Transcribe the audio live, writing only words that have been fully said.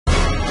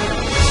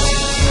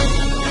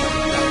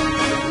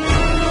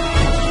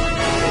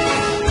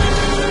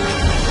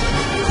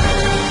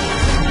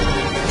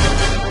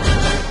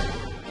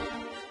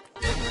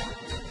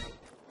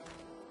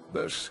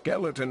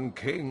Skeleton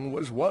King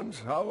was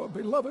once our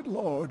beloved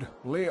lord,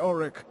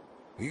 Leoric.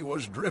 He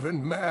was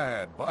driven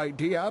mad by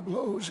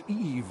Diablo's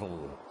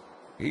evil.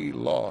 He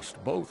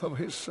lost both of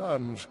his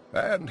sons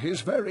and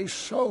his very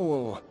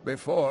soul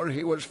before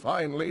he was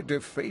finally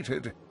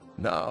defeated.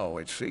 Now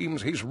it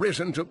seems he's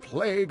risen to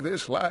plague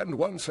this land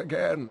once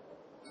again.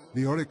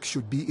 Leoric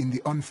should be in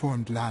the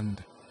unformed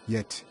land,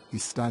 yet he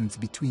stands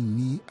between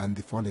me and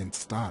the fallen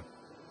star.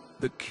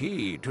 The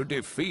key to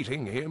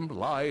defeating him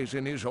lies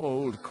in his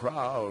old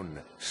crown.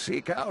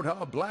 Seek out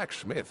our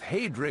blacksmith,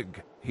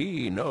 Hadrig.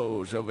 He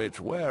knows of its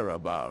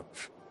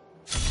whereabouts.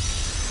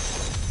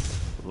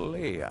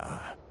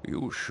 Leah,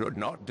 you should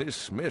not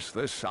dismiss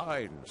the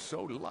signs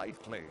so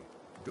lightly.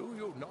 Do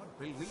you not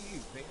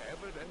believe the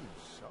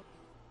evidence?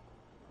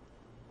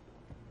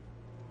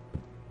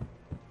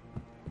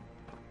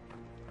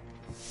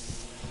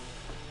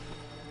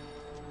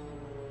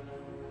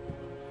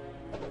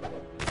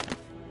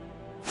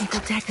 Uncle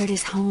Deckard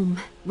is home,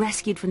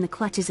 rescued from the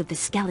clutches of the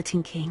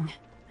Skeleton King.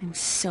 I'm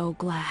so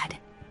glad.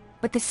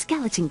 But the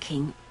Skeleton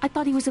King, I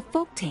thought he was a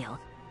folktale.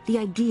 The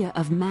idea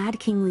of Mad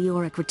King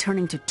Leoric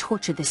returning to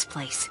torture this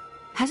place.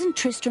 Hasn't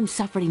Tristram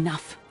suffered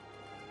enough?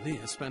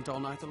 Leah spent all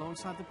night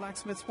alongside the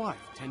blacksmith's wife,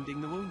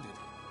 tending the wounded.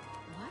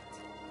 What?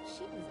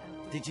 She was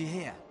out. Did you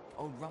hear?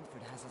 Old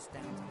Rumford has us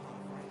down to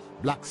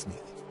half-rash.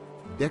 Blacksmith,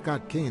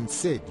 Deckard Cain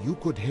said you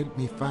could help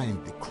me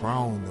find the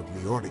crown of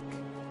Leoric.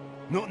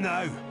 Not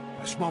now.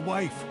 It's my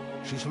wife.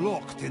 She's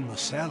locked in the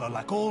cellar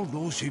like all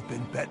those who've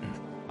been bitten.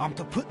 I'm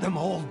to put them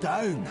all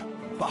down.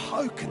 But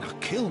how can I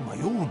kill my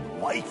own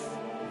wife?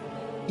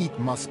 It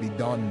must be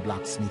done,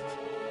 blacksmith.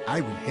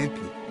 I will help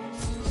you.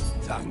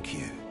 Thank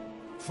you.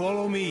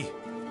 Follow me.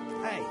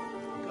 Hey,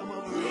 come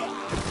over here.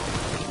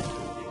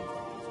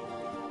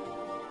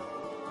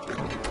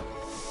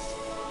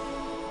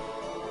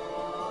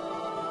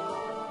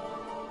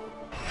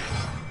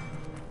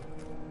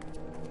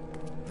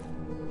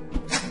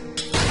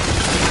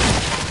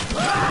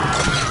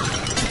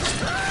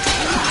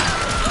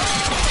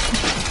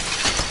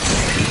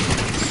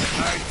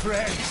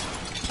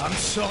 I'm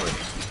sorry.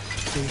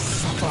 They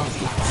suffer,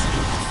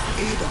 blacksmith.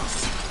 Aid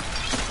us.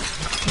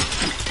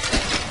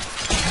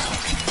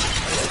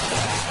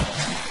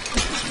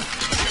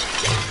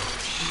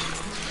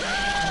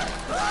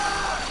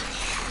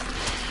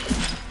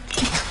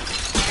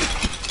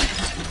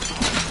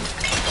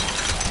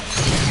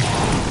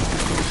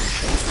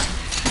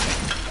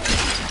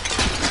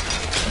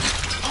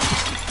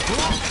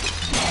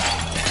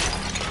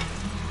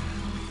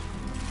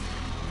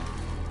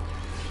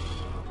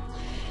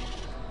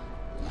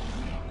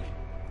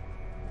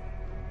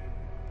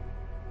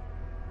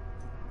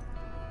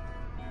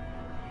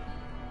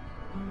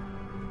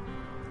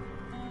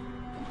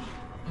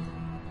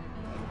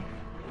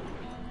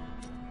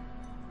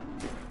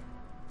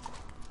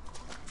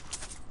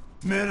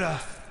 Mira,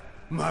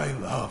 my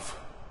love,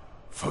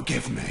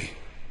 forgive me.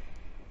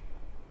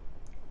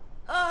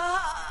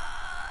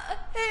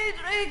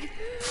 Hadrig!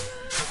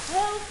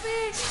 Help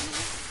me!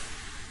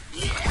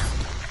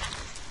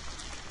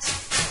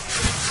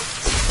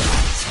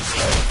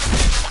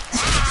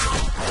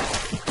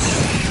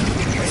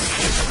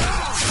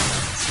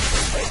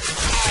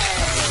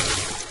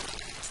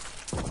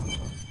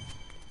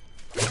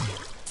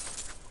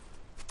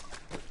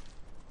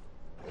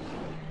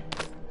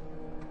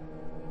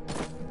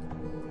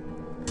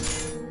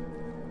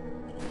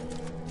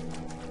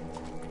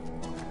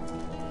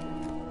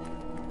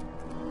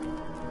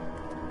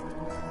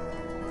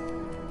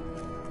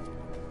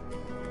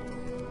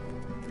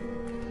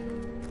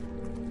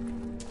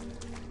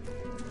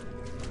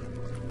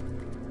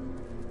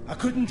 I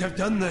couldn't have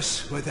done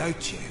this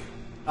without you.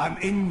 I'm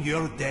in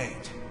your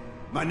debt.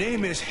 My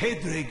name is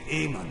Hadrig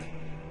Aemon.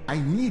 I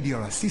need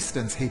your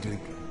assistance, Hadrig.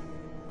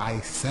 I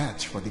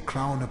search for the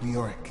crown of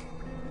Leoric.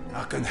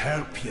 I can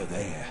help you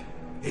there.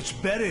 It's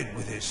buried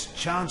with his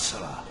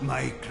Chancellor,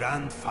 my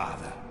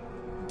grandfather.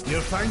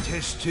 You'll find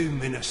his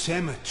tomb in a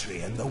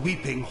cemetery in the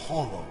Weeping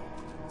Hollow.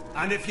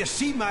 And if you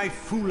see my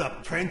fool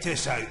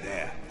apprentice out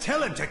there,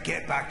 tell him to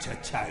get back to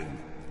town.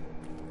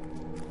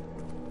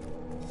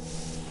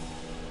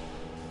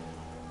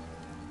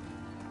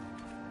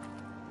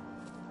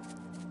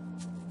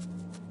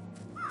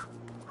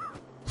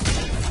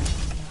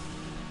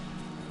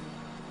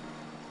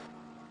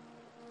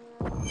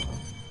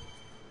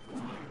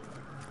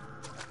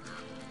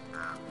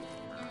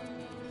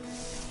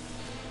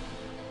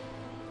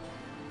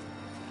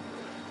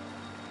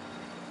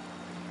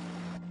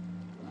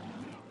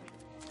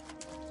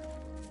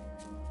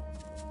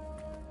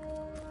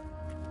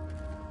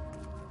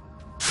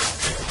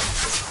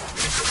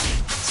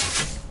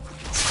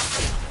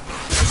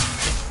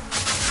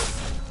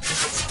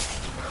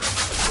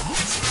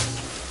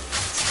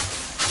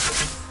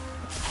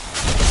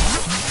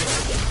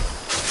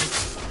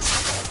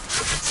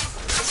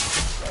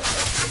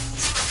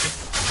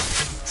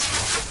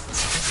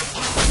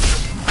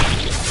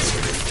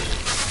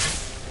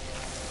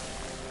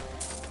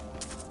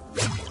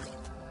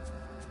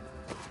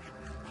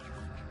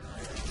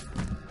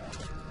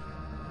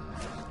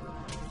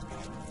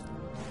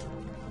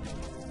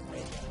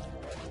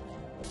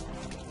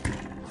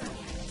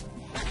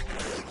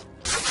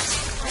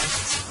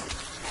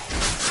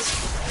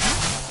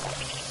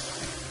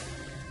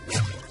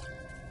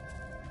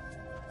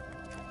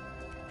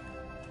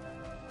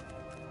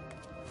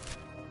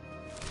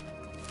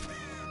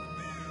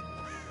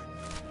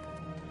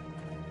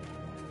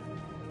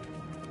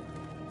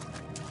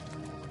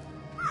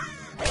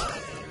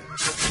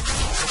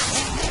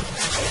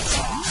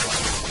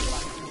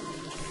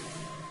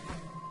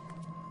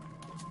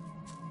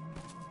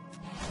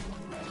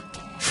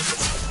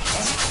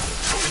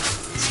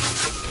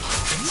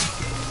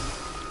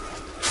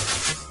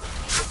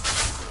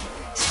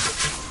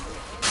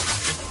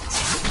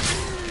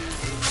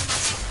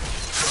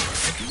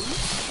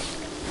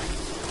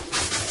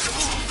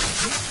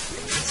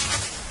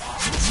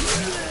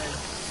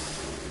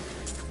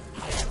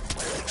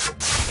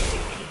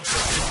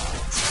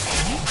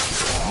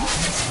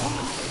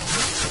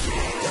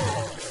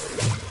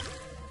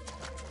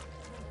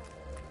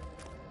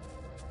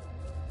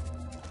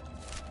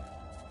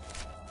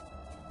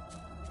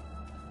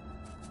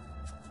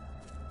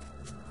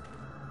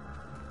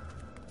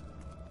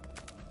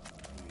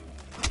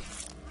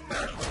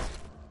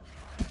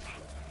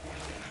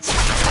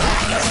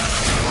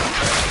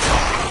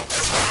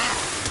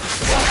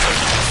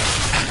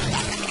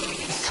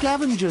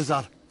 Scavengers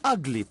are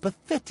ugly,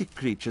 pathetic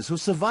creatures who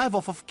survive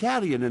off of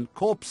carrion and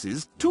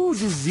corpses, too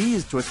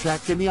diseased to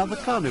attract any other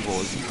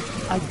carnivores.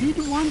 I did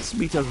once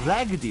meet a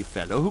raggedy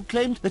fellow who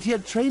claimed that he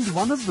had trained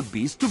one of the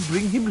beasts to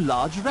bring him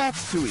large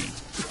rats to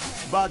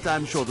eat. But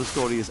I'm sure the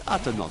story is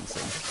utter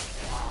nonsense.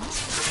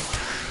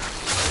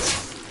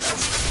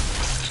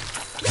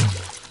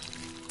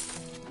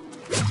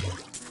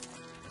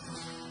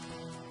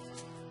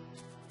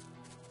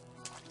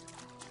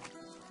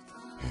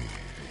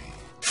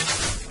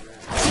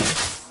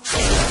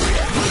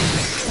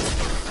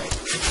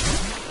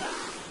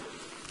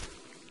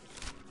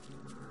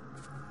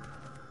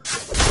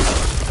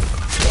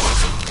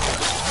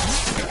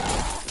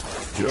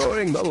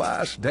 During the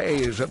last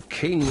days of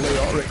King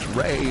Leoric's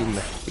reign,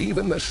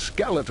 even the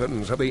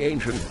skeletons of the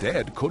ancient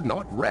dead could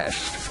not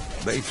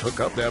rest. They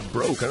took up their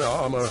broken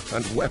armor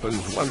and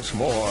weapons once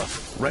more,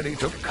 ready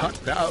to cut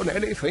down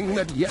anything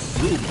that yet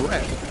drew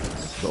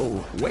breath.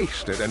 Though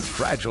wasted and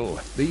fragile,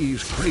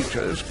 these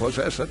creatures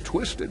possess a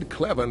twisted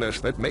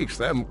cleverness that makes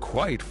them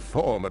quite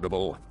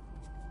formidable.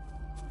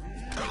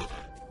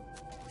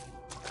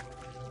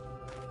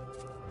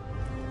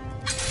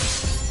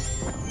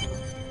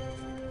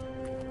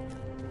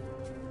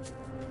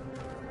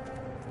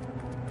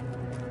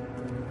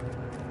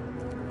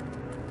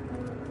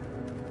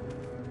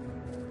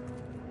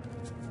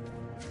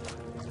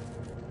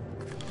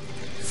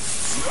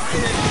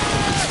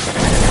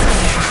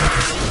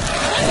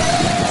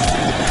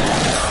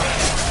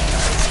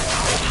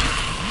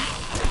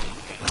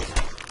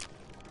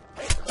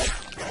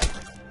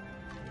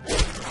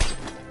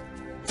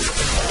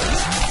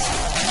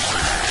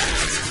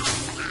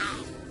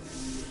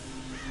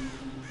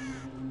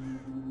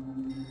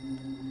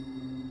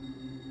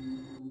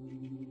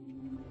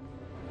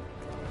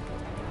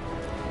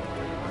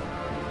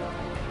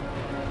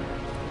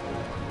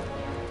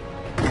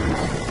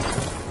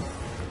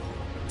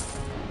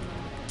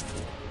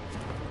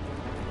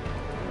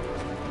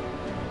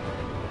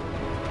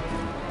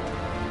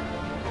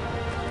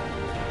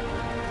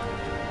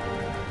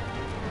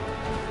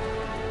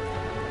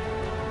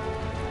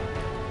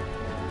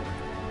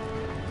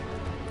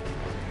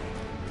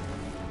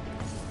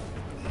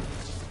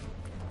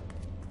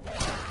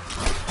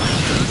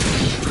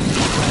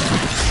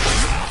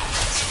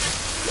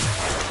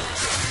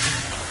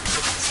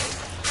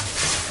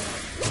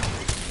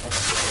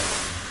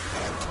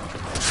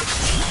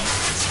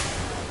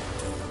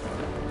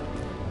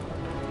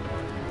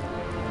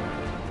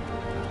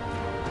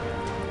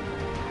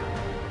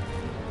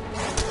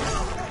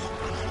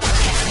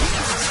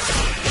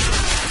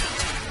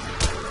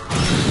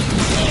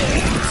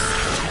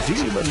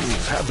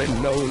 Demons have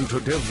been known to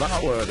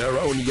devour their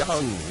own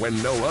young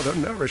when no other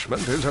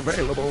nourishment is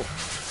available.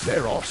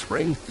 Their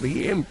offspring,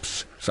 the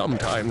imps,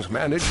 sometimes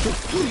manage to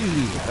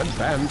flee and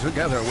band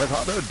together with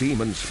other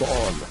demon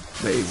spawn.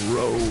 They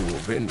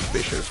rove in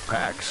vicious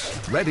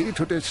packs, ready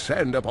to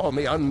descend upon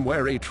the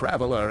unwary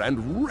traveler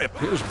and rip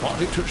his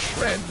body to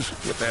shreds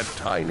with their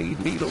tiny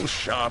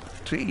needle-sharp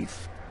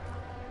teeth.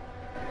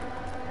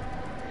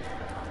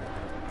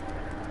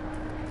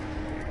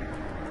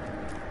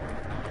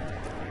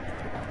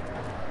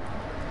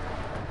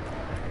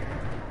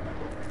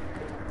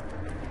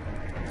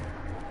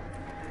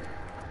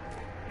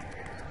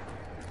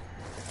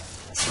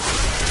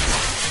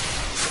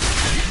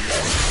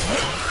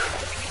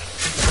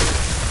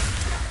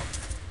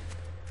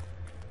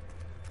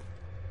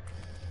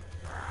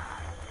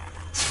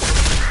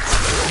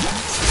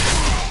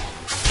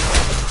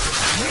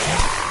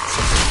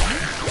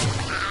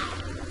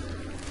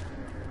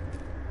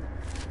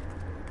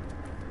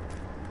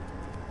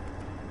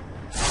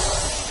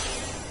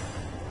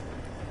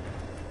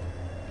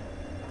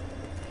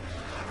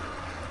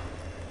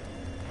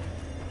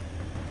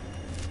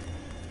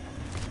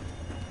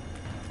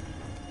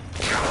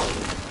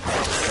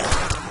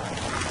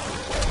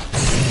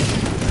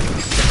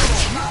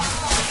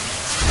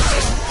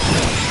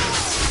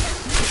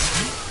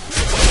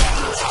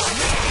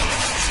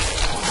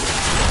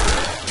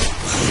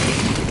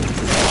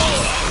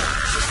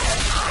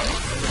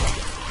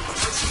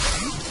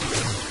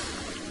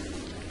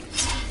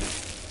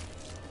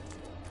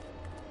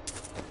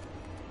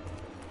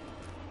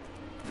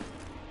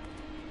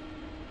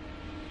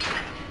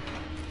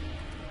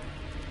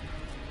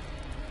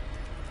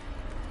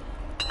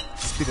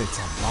 Spirits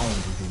are bound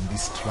within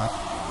this trap.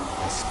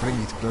 I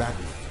spring it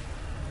gladly.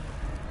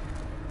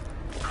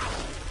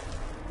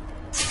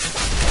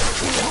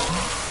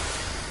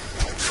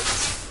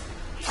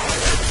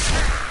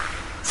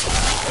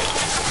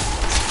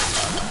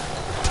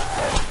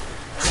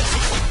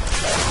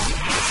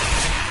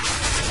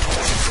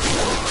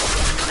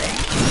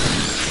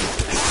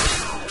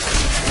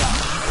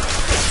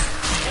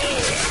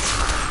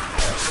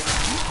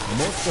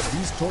 Most of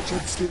these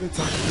tortured spirits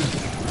are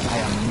free. I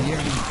am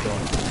nearly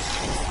done.